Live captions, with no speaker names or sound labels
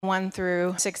1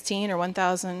 through 16 or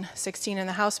 1016 in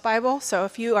the House Bible. So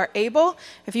if you are able,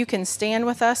 if you can stand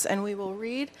with us and we will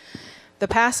read the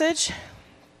passage.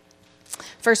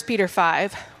 1 Peter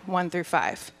 5, 1 through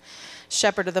 5.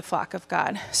 Shepherd of the flock of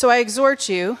God. So I exhort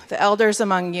you, the elders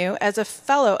among you, as a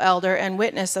fellow elder and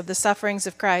witness of the sufferings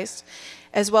of Christ,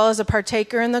 as well as a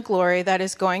partaker in the glory that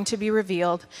is going to be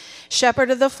revealed. Shepherd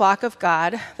of the flock of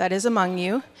God that is among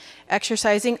you,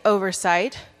 exercising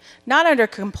oversight, not under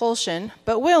compulsion,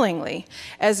 but willingly,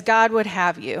 as God would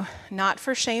have you, not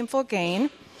for shameful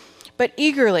gain, but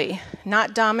eagerly,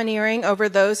 not domineering over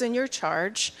those in your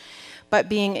charge, but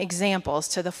being examples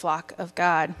to the flock of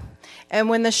God. And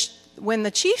when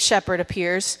the chief shepherd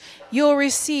appears, you will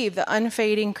receive the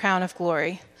unfading crown of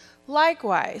glory.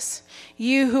 Likewise,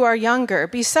 you who are younger,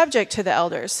 be subject to the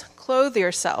elders. Clothe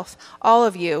yourself, all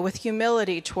of you, with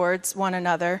humility towards one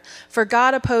another, for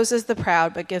God opposes the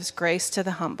proud, but gives grace to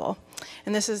the humble.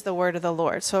 And this is the word of the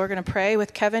Lord. So we're going to pray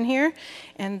with Kevin here,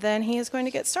 and then he is going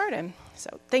to get started.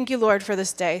 So thank you, Lord, for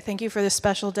this day. Thank you for this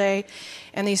special day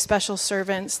and these special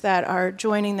servants that are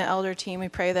joining the elder team. We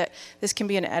pray that this can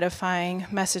be an edifying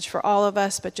message for all of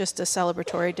us, but just a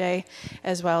celebratory day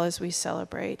as well as we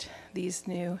celebrate these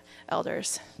new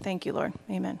elders. Thank you, Lord.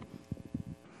 Amen.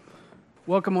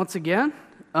 Welcome once again.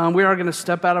 We are going to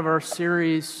step out of our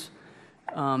series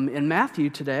in Matthew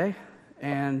today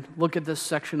and look at this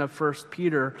section of 1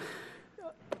 Peter.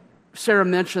 Sarah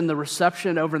mentioned the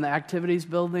reception over in the activities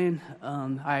building.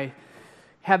 I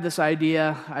had this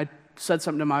idea. I said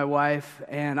something to my wife,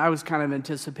 and I was kind of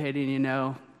anticipating,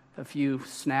 a few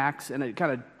snacks, and it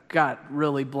kind of got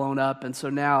really blown up, and so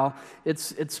now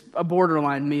it's a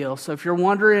borderline meal. So if you're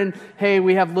wondering, hey,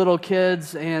 we have little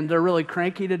kids, and they're really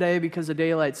cranky today because of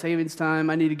daylight savings time,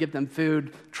 I need to get them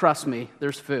food, trust me,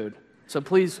 there's food. So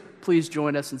please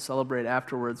join us and celebrate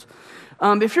afterwards.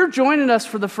 If you're joining us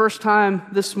for the first time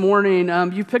this morning,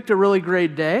 you picked a really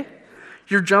great day.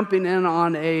 You're jumping in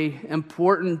on an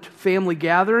important family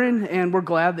gathering, and we're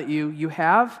glad that you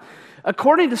have.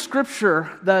 According to Scripture,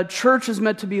 the church is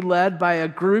meant to be led by a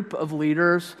group of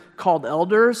leaders called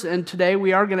elders, and today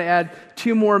we are going to add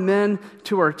 2 more men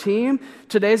to our team.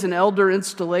 Today's an elder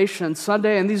installation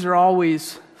Sunday, and these are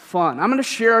always fun. I'm going to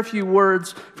share a few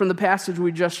words from the passage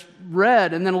we just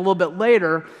read, and then a little bit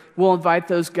later, we'll invite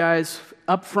those guys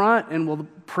up front, and we'll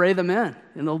pray them in,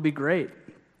 and it'll be great.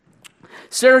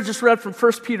 Sarah just read from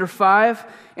 1 Peter 5,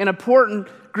 an important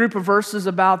group of verses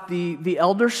about the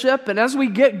eldership. And as we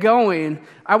get going,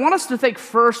 I want us to think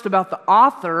first about the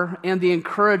author and the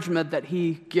encouragement that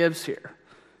he gives here.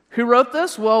 Who wrote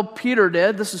this? Well, Peter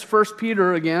did. This is 1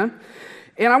 Peter again.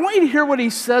 And I want you to hear what he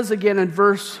says again in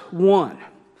verse 1.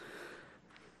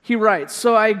 He writes,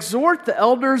 "So I exhort the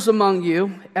elders among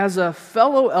you as a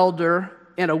fellow elder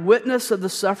and a witness of the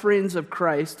sufferings of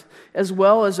Christ, as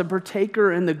well as a partaker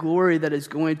in the glory that is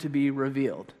going to be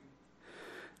revealed."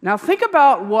 Now think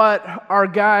about what our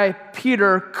guy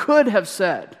Peter could have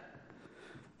said.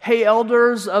 Hey,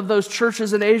 elders of those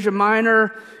churches in Asia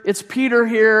Minor, it's Peter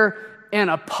here, an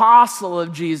apostle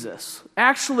of Jesus.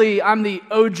 Actually, I'm the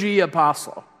OG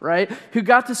apostle, right? Who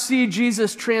got to see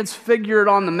Jesus transfigured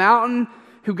on the mountain,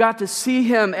 who got to see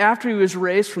him after he was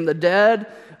raised from the dead.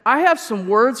 I have some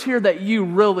words here that you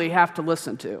really have to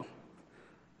listen to.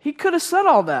 He could have said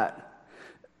all that.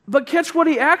 But catch what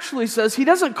he actually says. He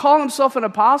doesn't call himself an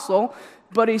apostle,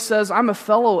 but he says, I'm a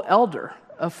fellow elder,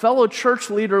 a fellow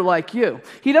church leader like you.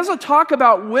 He doesn't talk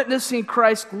about witnessing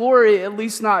Christ's glory, at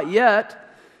least not yet,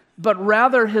 but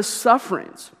rather his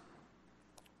sufferings.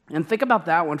 And think about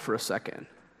that one for a second.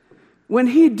 When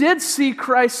he did see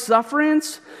Christ's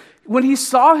sufferings, when he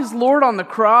saw his Lord on the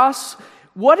cross,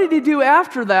 what did he do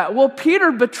after that? Well,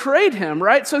 Peter betrayed him,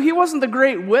 right? So he wasn't the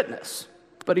great witness,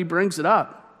 but he brings it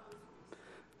up.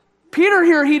 Peter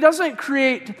here, he doesn't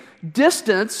create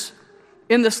distance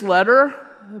in this letter,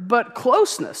 but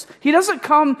closeness. He doesn't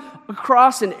come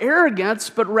across in arrogance,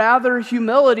 but rather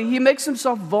humility. He makes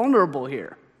himself vulnerable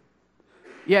here.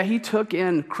 Yeah, he took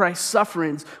in Christ's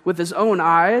sufferings with his own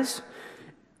eyes,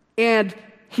 and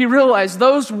he realized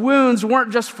those wounds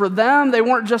weren't just for them, they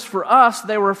weren't just for us,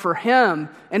 they were for him,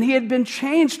 and he had been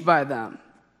changed by them.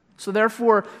 So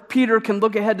therefore, Peter can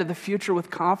look ahead to the future with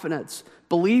confidence,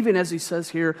 believing, as he says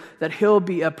here, that he'll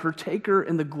be a partaker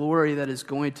in the glory that is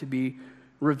going to be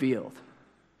revealed.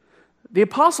 The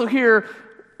apostle here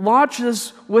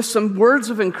launches with some words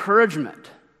of encouragement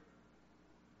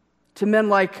to men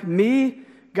like me,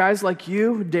 guys like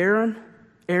you, Darren,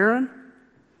 Aaron.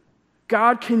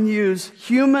 God can use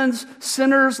humans,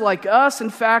 sinners like us. In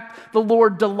fact, the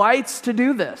Lord delights to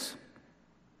do this.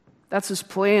 That's his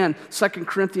plan. 2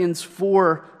 Corinthians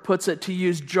 4 puts it, to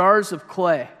use jars of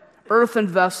clay earthen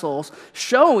vessels,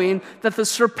 showing that the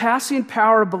surpassing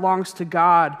power belongs to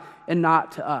God and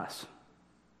not to us.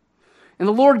 And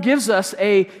the Lord gives us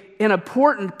an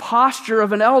important posture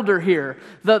of an elder here.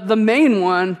 The main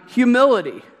one,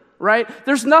 humility, right?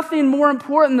 There's nothing more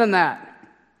important than that.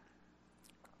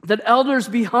 That elders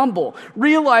be humble,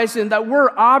 realizing that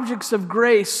we're objects of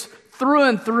grace through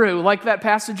and through, like that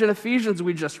passage in Ephesians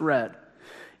we just read.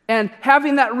 And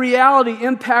having that reality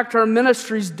impact our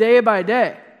ministries day by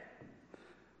day.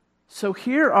 So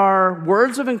here are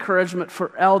words of encouragement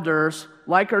for elders,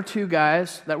 like our two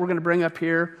guys that we're going to bring up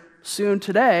here soon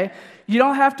today. You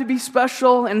don't have to be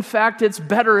special. In fact, it's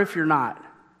better if you're not.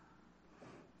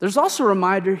 There's also a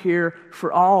reminder here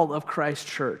for all of Christ's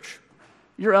church.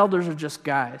 Your elders are just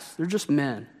guys. They're just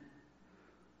men.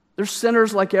 They're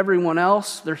sinners like everyone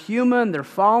else. They're human. They're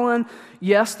fallen.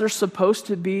 Yes, they're supposed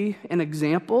to be an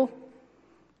example,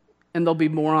 and there'll be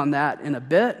more on that in a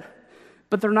bit,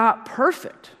 but they're not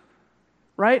perfect,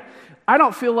 right? I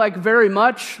don't feel like very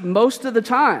much most of the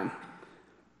time.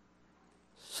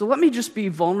 So let me just be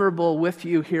vulnerable with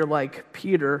you here like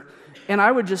Peter, and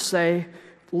I would just say,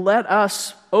 let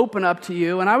us open up to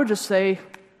you, and I would just say,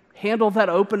 handle that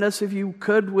openness if you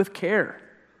could with care.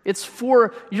 It's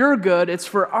for your good, it's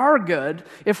for our good,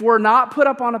 if we're not put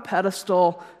up on a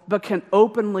pedestal, but can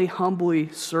openly, humbly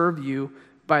serve you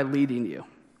by leading you.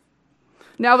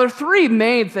 Now, there are three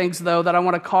main things, though, that I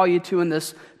want to call you to in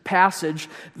this passage.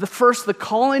 The first, the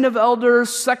calling of elders.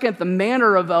 Second, the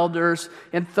manner of elders.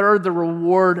 And third, the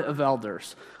reward of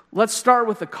elders. Let's start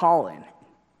with the calling.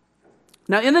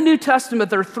 Now, in the New Testament,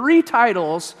 there are three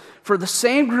titles for the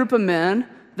same group of men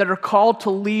that are called to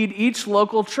lead each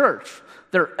local church.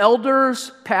 They're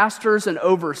elders, pastors, and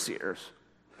overseers.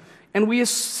 And we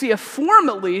see a form,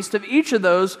 at least, of each of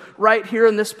those right here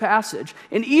in this passage.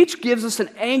 And each gives us an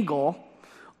angle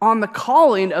on the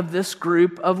calling of this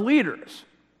group of leaders.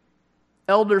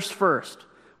 Elders first.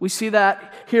 We see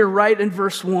that here right in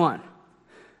verse 1.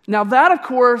 Now that, of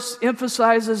course,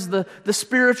 emphasizes the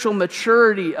spiritual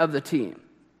maturity of the team.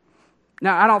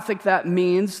 Now, I don't think that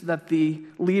means that the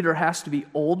leader has to be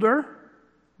older,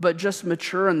 but just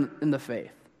mature in the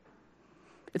faith.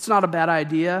 It's not a bad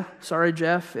idea, sorry,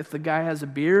 Jeff, if the guy has a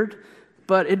beard,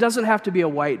 but it doesn't have to be a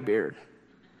white beard.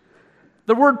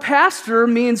 The word pastor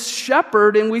means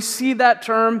shepherd, and we see that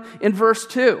term in verse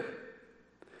 2.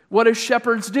 What do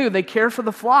shepherds do? They care for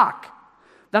the flock.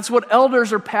 That's what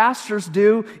elders or pastors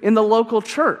do in the local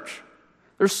church.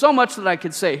 There's so much that I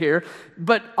could say here,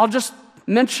 but I'll just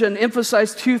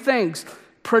emphasize two things.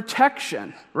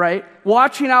 Protection, right?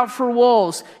 Watching out for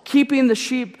wolves, keeping the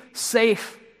sheep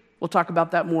safe. We'll talk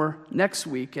about that more next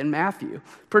week in Matthew.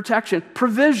 Protection,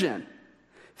 provision,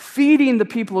 feeding the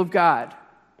people of God,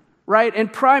 right?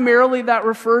 And primarily that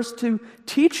refers to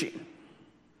teaching.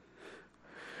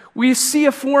 We see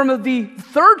a form of the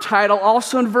third title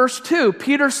also in verse 2.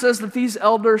 Peter says that these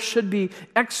elders should be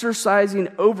exercising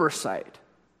oversight.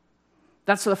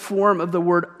 That's a form of the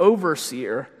word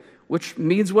overseer, which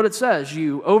means what it says.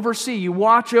 You oversee, you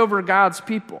watch over God's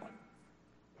people.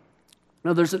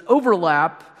 Now, there's an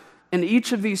overlap in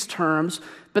each of these terms,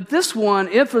 but this one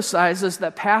emphasizes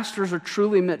that pastors are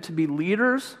truly meant to be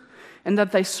leaders and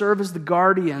that they serve as the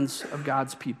guardians of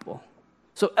God's people.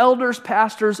 So elders,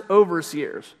 pastors,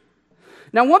 overseers.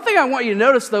 Now, one thing I want you to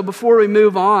notice, though, before we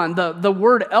move on, the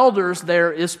word elders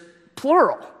there is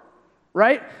plural,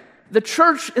 right? The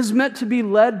church is meant to be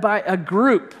led by a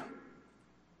group.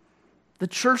 The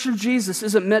church of Jesus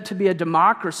isn't meant to be a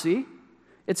democracy.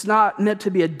 It's not meant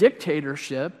to be a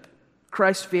dictatorship.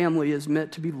 Christ's family is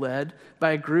meant to be led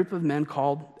by a group of men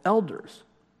called elders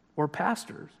or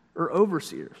pastors or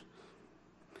overseers.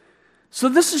 So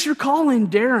this is your calling,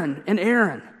 Darren and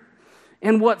Aaron,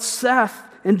 and what Seth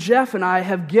and Jeff and I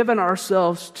have given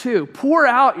ourselves to. Pour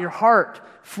out your heart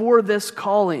for this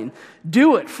calling.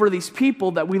 Do it for these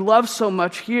people that we love so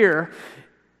much here.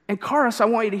 And Karis, I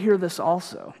want you to hear this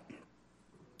also.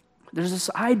 There's this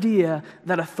idea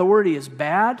that authority is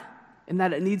bad and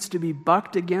that it needs to be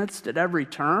bucked against at every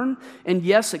turn. And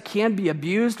yes, it can be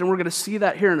abused, and we're going to see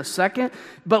that here in a second.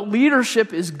 But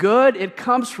leadership is good. It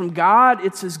comes from God.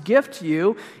 It's His gift to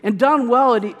you. And done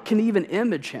well, it can even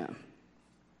image Him.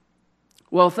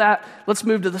 Well, with that, let's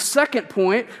move to the second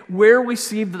point, where we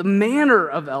see the manner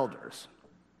of elders.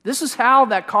 This is how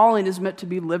that calling is meant to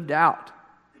be lived out.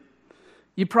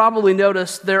 You probably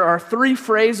noticed there are three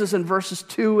phrases in verses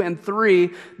 2 and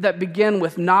 3 that begin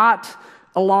with not,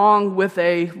 along with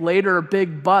a later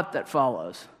big but that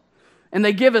follows. And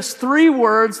they give us three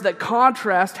words that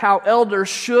contrast how elders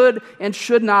should and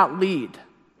should not lead.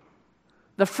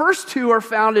 The first two are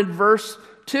found in verse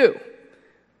 2.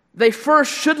 They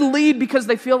first shouldn't lead because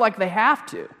they feel like they have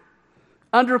to,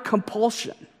 under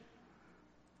compulsion,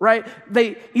 right?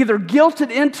 They either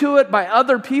guilted into it by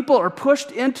other people or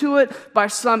pushed into it by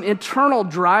some internal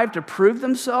drive to prove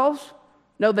themselves.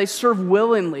 No, they serve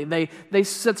willingly. They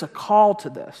sense a call to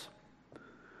this.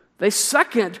 They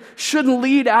second shouldn't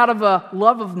lead out of a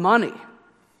love of money.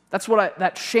 That's what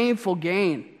that shameful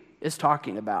gain is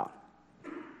talking about.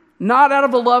 Not out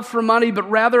of a love for money, but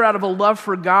rather out of a love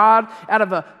for God, out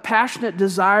of a passionate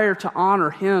desire to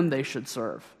honor Him they should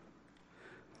serve.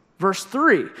 Verse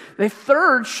 3, they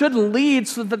third shouldn't lead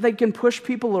so that they can push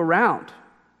people around,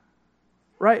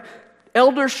 right?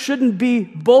 Elders shouldn't be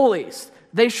bullies.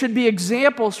 They should be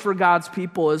examples for God's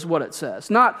people, is what it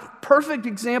says. Not perfect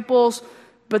examples,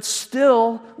 but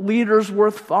still leaders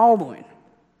worth following.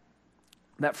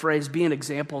 That phrase, being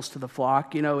examples to the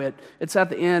flock, it's at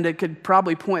the end. It could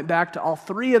probably point back to all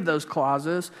three of those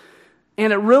clauses.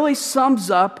 And it really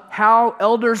sums up how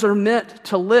elders are meant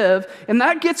to live. And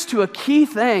that gets to a key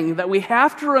thing that we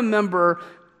have to remember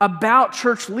about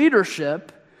church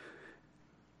leadership.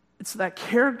 It's that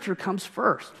character comes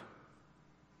first,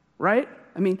 right?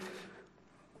 I mean,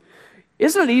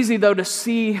 isn't it easy, though, to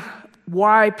see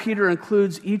why Peter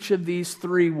includes each of these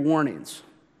three warnings?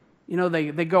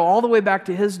 They go all the way back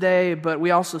to his day, but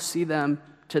we also see them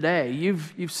today.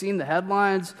 You've seen the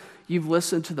headlines. You've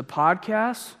listened to the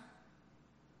podcasts.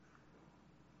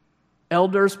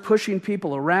 Elders pushing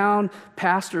people around,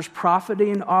 pastors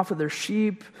profiting off of their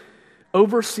sheep,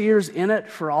 overseers in it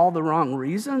for all the wrong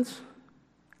reasons.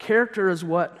 Character is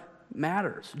what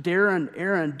matters. Darren,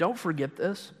 Aaron, don't forget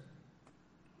this.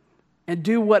 And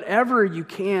do whatever you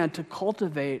can to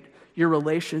cultivate your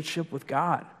relationship with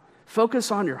God.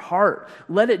 Focus on your heart.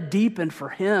 Let it deepen for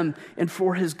Him and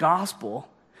for His gospel.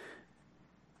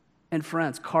 And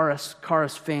friends,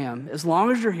 Charis fam, as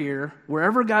long as you're here,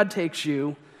 wherever God takes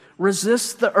you,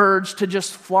 resist the urge to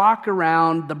just flock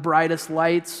around the brightest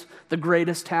lights, the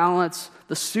greatest talents,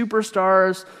 the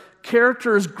superstars.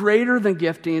 Character is greater than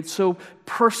gifting, so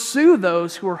pursue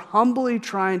those who are humbly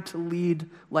trying to lead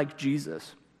like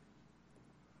Jesus.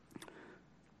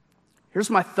 Here's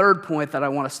my third point that I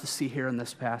want us to see here in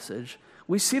this passage.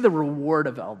 We see the reward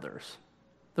of elders.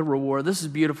 The reward. This is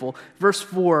beautiful. Verse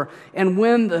 4, and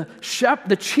when the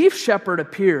chief shepherd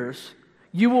appears,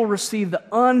 you will receive the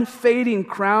unfading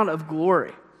crown of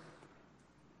glory.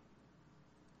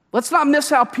 Let's not miss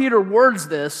how Peter words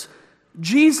this.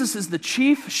 Jesus is the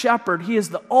chief shepherd. He is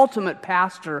the ultimate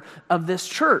pastor of this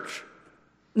church,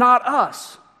 not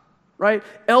us, right?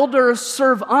 Elders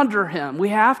serve under him. We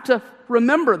have to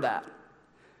remember that.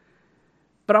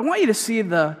 But I want you to see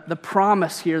the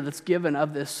promise here that's given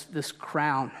of this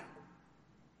crown.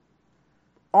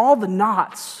 All the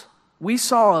knots we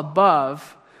saw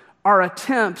above are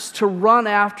attempts to run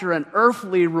after an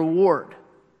earthly reward,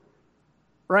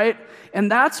 right?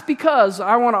 And that's because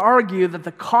I want to argue that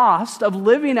the cost of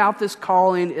living out this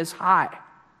calling is high.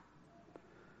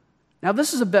 Now,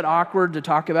 this is a bit awkward to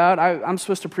talk about. I'm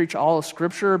supposed to preach all of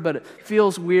Scripture, but it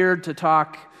feels weird to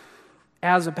talk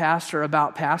as a pastor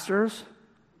about pastors.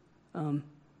 I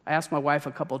asked my wife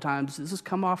a couple of times, does this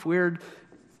come off weird?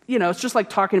 It's just like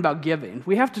talking about giving.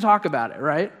 We have to talk about it,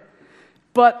 right?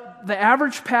 But the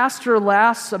average pastor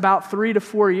lasts about 3 to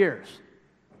 4 years.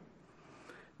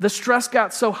 The stress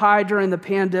got so high during the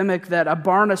pandemic that a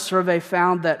Barna survey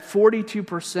found that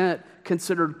 42%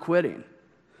 considered quitting.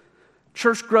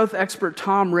 Church growth expert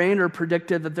Tom Rainer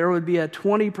predicted that there would be a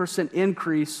 20%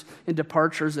 increase in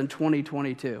departures in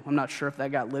 2022. I'm not sure if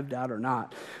that got lived out or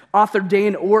not. Author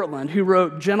Dane Ortland, who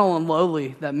wrote Gentle and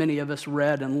Lowly that many of us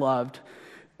read and loved,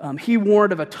 he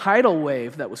warned of a tidal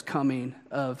wave that was coming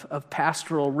of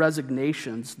pastoral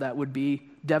resignations that would be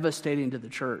devastating to the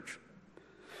church.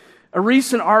 A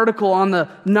recent article on the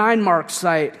 9mark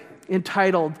site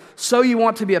entitled, So You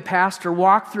Want to Be a Pastor,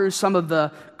 walked through some of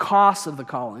the costs of the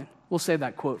calling. We'll save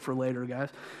that quote for later, guys.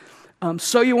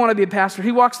 So you want to be a pastor.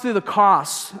 He walks through the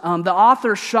costs. The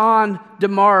author, Sean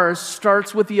DeMars,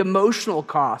 starts with the emotional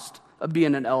cost of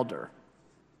being an elder.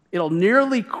 It'll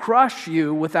nearly crush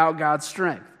you without God's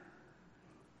strength.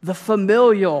 The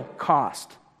familial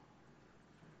cost.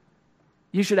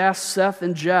 You should ask Seth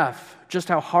and Jeff just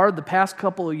how hard the past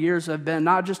couple of years have been,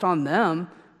 not just on them,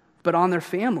 but on their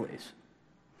families.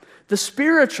 The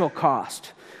spiritual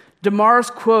cost. DeMars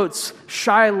quotes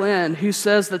Shai Lin, who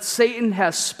says that Satan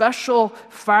has special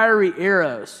fiery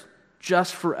arrows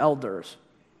just for elders.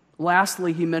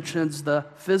 Lastly, he mentions the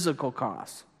physical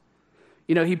costs.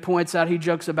 He points out, he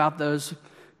jokes about those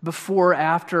before,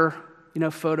 after,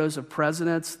 photos of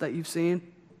presidents that you've seen,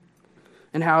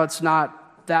 and how it's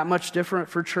not that much different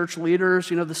for church leaders.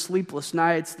 The sleepless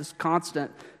nights, this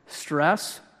constant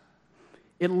stress.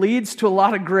 It leads to a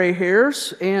lot of gray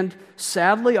hairs and,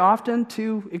 sadly, often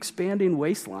to expanding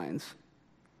waistlines.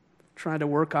 Trying to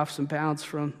work off some pounds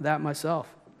from that myself.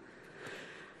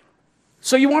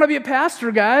 So you want to be a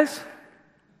pastor, guys?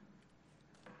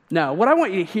 No, what I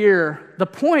want you to hear, the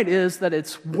point is that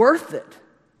it's worth it,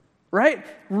 right?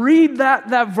 Read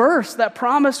that verse, that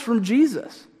promise from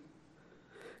Jesus.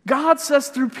 God says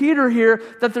through Peter here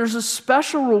that there's a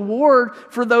special reward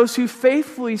for those who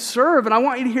faithfully serve. And I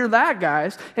want you to hear that,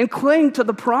 guys, and cling to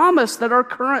the promise that our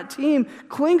current team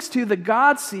clings to, that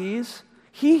God sees,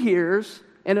 He hears,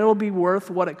 and it'll be worth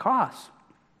what it costs.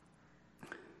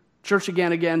 Church,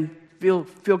 again,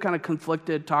 feel kind of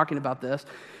conflicted talking about this.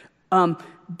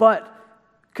 But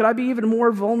could I be even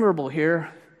more vulnerable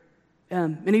here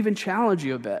and even challenge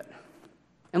you a bit?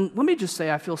 And let me just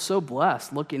say, I feel so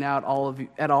blessed looking at all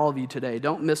of you today.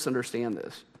 Don't misunderstand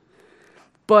this.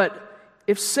 But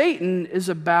if Satan is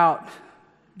about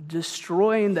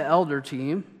destroying the elder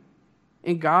team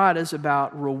and God is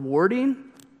about rewarding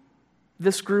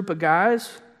this group of guys,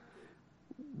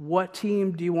 what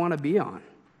team do you want to be on?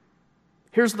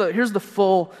 Here's the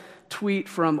full tweet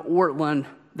from Ortland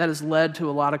that has led to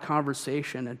a lot of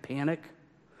conversation and panic.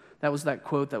 That was that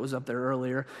quote that was up there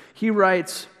earlier. He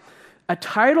writes, "A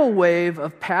tidal wave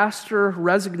of pastor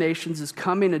resignations is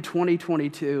coming in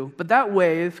 2022, but that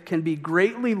wave can be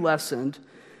greatly lessened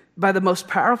by the most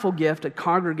powerful gift a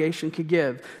congregation could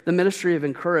give, the ministry of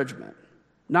encouragement.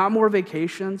 Not more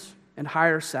vacations and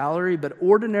higher salary, but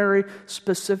ordinary,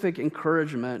 specific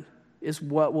encouragement is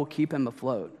what will keep him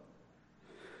afloat."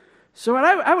 So what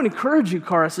I would encourage you,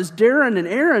 Karis, is Darren and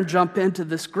Aaron jump into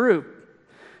this group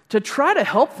to try to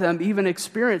help them even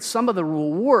experience some of the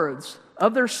rewards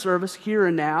of their service here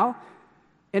and now,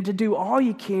 and to do all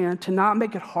you can to not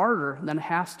make it harder than it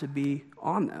has to be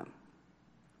on them.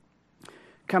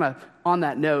 Kind of on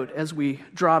that note, as we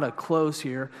draw to a close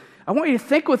here, I want you to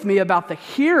think with me about the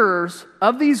hearers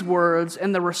of these words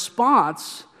and the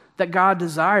response that God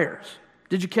desires.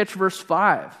 Did you catch verse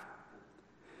 5?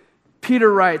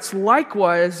 Peter writes,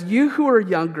 "Likewise, you who are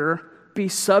younger, be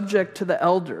subject to the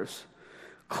elders.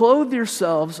 Clothe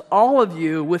yourselves, all of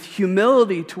you, with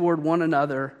humility toward one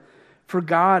another, for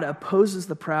God opposes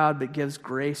the proud but gives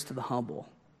grace to the humble."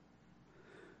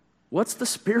 What's the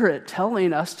Spirit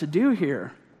telling us to do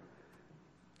here?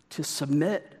 To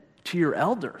submit to your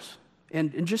elders.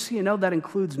 And just so you know, that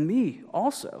includes me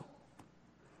also.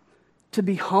 To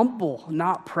be humble,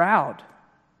 not proud.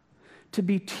 To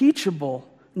be teachable,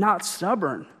 not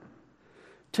stubborn.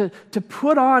 To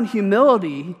put on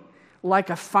humility like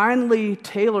a finely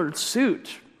tailored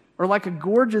suit or like a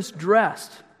gorgeous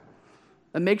dress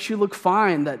that makes you look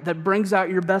fine, that brings out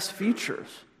your best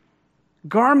features.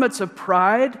 Garments of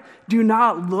pride do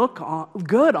not look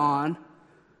good on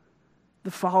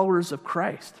the followers of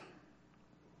Christ.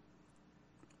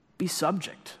 Be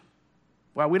subject.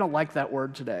 Well, we don't like that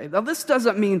word today. Now, this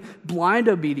doesn't mean blind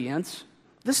obedience.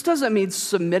 This doesn't mean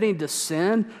submitting to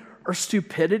sin or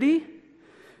stupidity,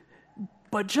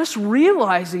 but just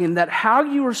realizing that how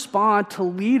you respond to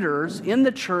leaders in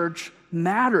the church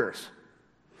matters.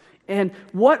 And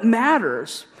what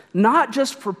matters, not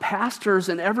just for pastors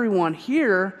and everyone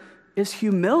here, is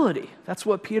humility. That's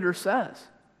what Peter says.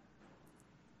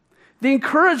 The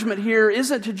encouragement here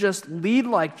isn't to just lead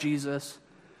like Jesus,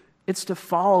 it's to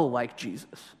follow like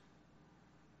Jesus.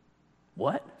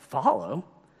 What? Follow?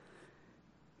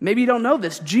 Maybe you don't know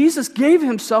this. Jesus gave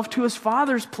himself to his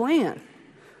Father's plan.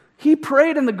 He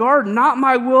prayed in the garden, "Not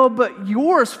my will, but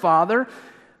yours, Father."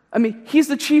 I mean, he's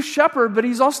the chief shepherd, but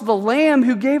he's also the lamb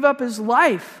who gave up his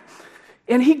life.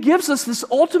 And he gives us this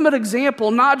ultimate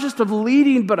example, not just of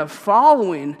leading, but of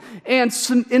following. And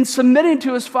in submitting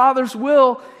to his Father's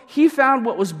will, he found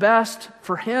what was best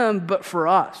for him, but for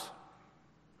us.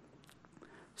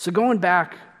 So going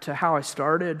back to how I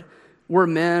started, we're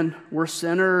men, we're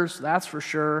sinners, that's for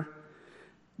sure.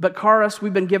 But Karis,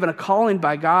 we've been given a calling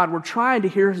by God. We're trying to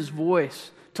hear his voice,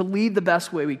 to lead the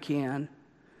best way we can.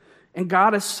 And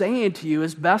God is saying to you,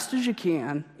 as best as you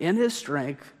can, in his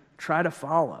strength, try to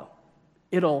follow.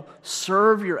 It'll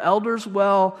serve your elders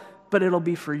well, but it'll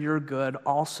be for your good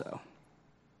also.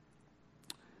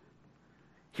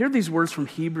 Hear these words from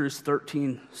Hebrews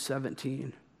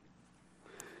 13:17.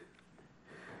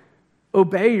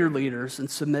 "Obey your leaders and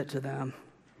submit to them,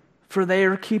 for they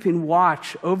are keeping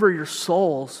watch over your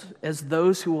souls as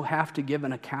those who will have to give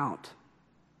an account.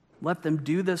 Let them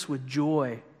do this with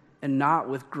joy and not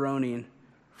with groaning,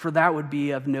 for that would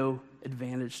be of no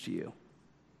advantage to you."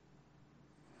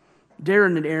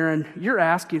 Darren and Aaron, you're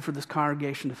asking for this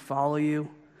congregation to follow you,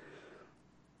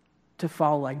 to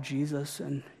follow like Jesus.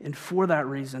 And for that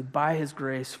reason, by his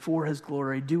grace, for his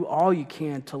glory, do all you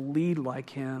can to lead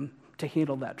like him, to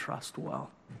handle that trust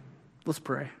well. Let's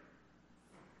pray.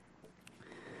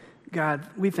 God,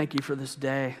 we thank you for this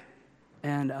day.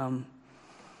 And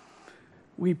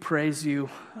we praise you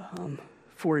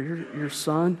for your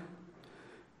son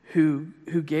who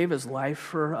gave his life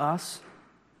for us,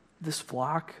 this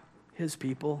flock, his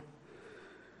people,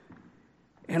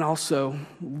 and also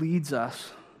leads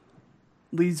us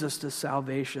to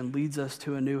salvation, leads us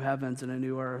to a new heavens and a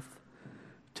new earth,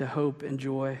 to hope and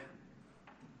joy.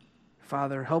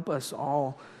 Father, help us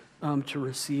all to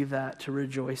receive that, to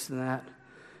rejoice in that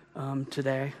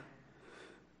today.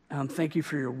 Thank you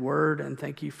for your word, and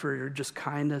thank you for your just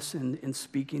kindness in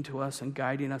speaking to us and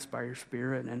guiding us by your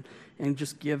Spirit, and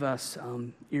just give us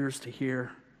ears to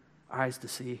hear, eyes to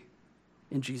see.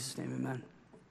 In Jesus' name, amen.